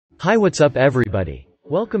Hi, what's up everybody?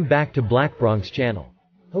 Welcome back to Black Bronx channel.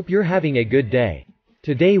 Hope you're having a good day.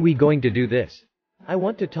 Today we going to do this. I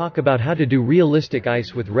want to talk about how to do realistic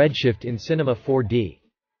ice with Redshift in Cinema 4D.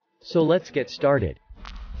 So let's get started.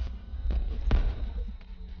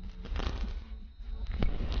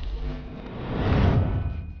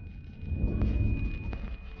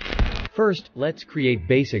 First, let's create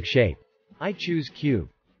basic shape. I choose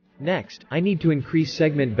cube. Next, I need to increase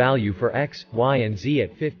segment value for X, Y and Z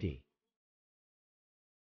at 50.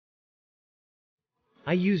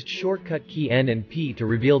 I used shortcut key N and P to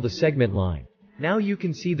reveal the segment line. Now you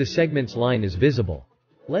can see the segment's line is visible.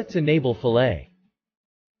 Let's enable fillet.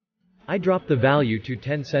 I drop the value to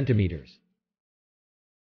 10 centimeters.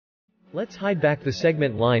 Let's hide back the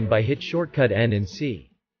segment line by hit shortcut N and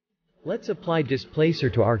C. Let's apply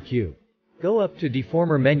Displacer to our cube. Go up to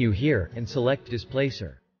Deformer menu here and select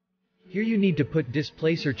Displacer. Here you need to put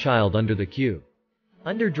Displacer child under the cube.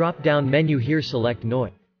 Under drop-down menu here select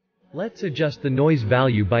Noise. Let's adjust the noise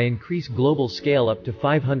value by increase global scale up to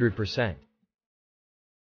 500%.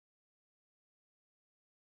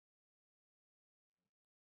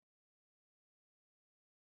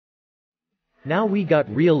 Now we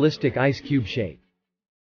got realistic ice cube shape.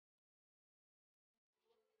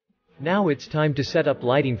 Now it's time to set up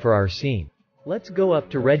lighting for our scene. Let's go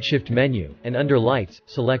up to Redshift menu, and under Lights,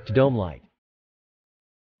 select Dome Light.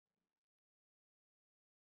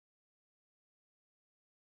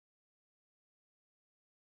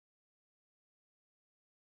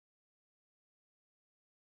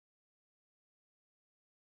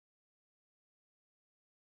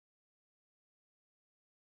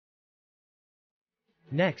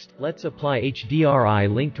 Next, let's apply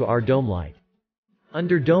HDRI link to our dome light.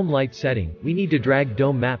 Under Dome Light setting, we need to drag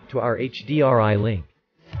dome map to our HDRI link.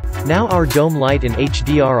 Now our dome light and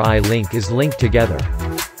HDRI link is linked together.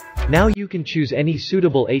 Now you can choose any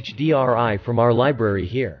suitable HDRI from our library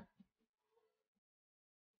here.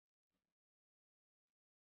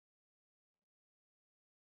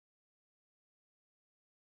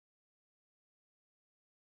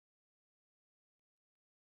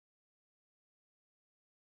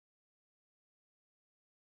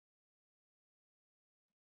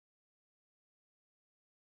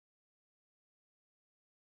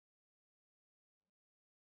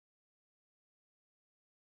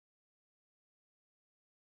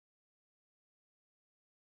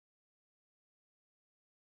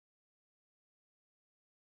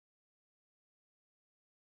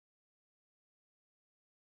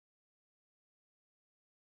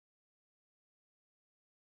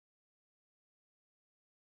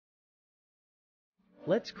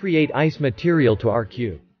 Let's create ice material to our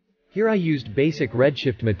cube. Here I used basic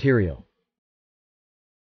Redshift material.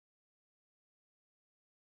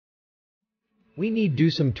 We need do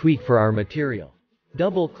some tweak for our material.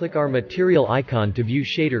 Double click our material icon to view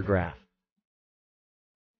shader graph.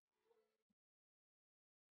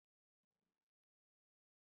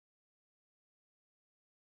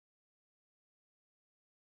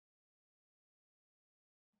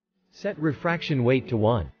 Set refraction weight to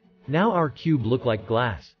 1. Now our cube look like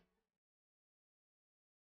glass.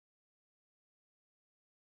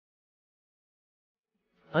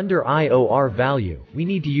 Under IOR value, we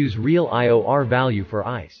need to use real IOR value for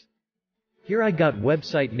ice. Here I got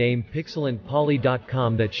website name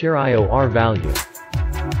pixelantpoly.com that share IOR value.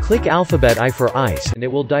 Click alphabet I for ice and it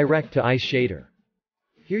will direct to ice shader.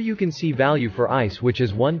 Here you can see value for ice which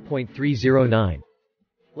is 1.309.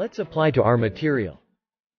 Let's apply to our material.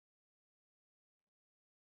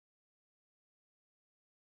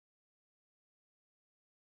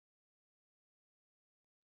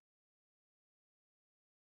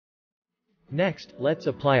 Next, let's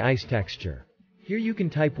apply ice texture. Here you can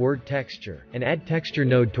type word texture and add texture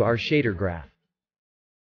node to our shader graph.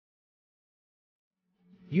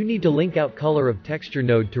 You need to link out color of texture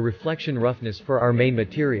node to reflection roughness for our main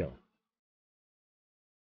material.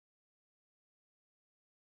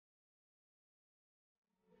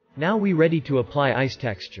 Now we ready to apply ice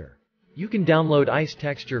texture. You can download ice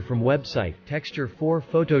texture from website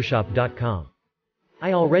texture4photoshop.com.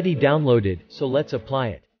 I already downloaded, so let's apply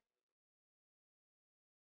it.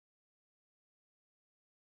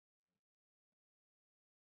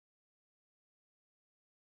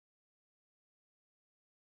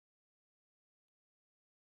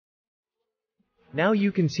 Now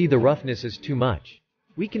you can see the roughness is too much.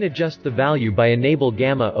 We can adjust the value by enable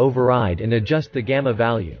gamma override and adjust the gamma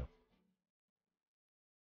value.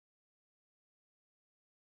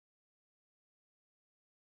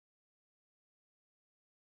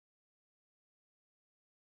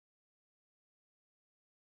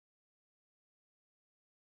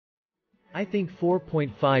 I think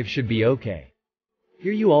 4.5 should be okay.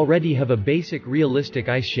 Here you already have a basic realistic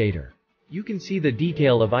ice shader. You can see the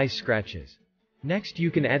detail of ice scratches. Next you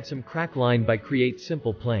can add some crack line by create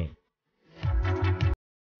simple plane.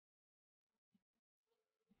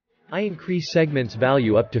 I increase segments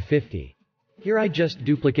value up to 50. Here I just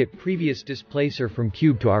duplicate previous displacer from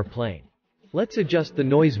cube to our plane. Let's adjust the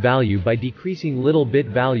noise value by decreasing little bit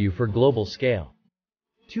value for global scale.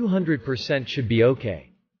 200% should be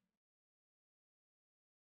okay.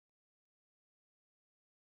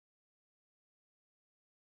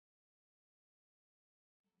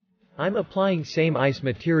 I'm applying same ice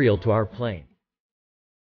material to our plane.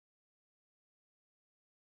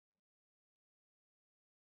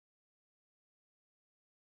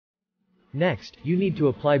 Next, you need to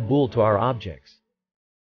apply bool to our objects.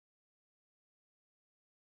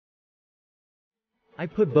 I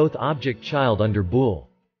put both object child under bool.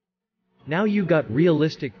 Now you got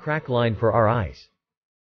realistic crack line for our eyes.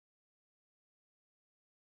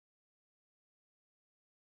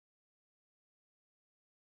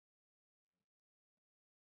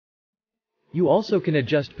 You also can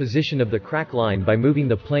adjust position of the crack line by moving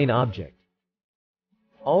the plane object.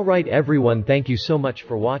 Alright everyone, thank you so much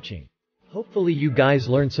for watching. Hopefully you guys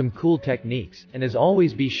learned some cool techniques, and as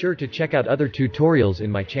always be sure to check out other tutorials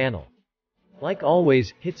in my channel. Like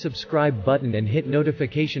always, hit subscribe button and hit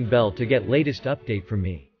notification bell to get latest update from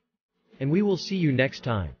me. And we will see you next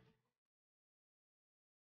time.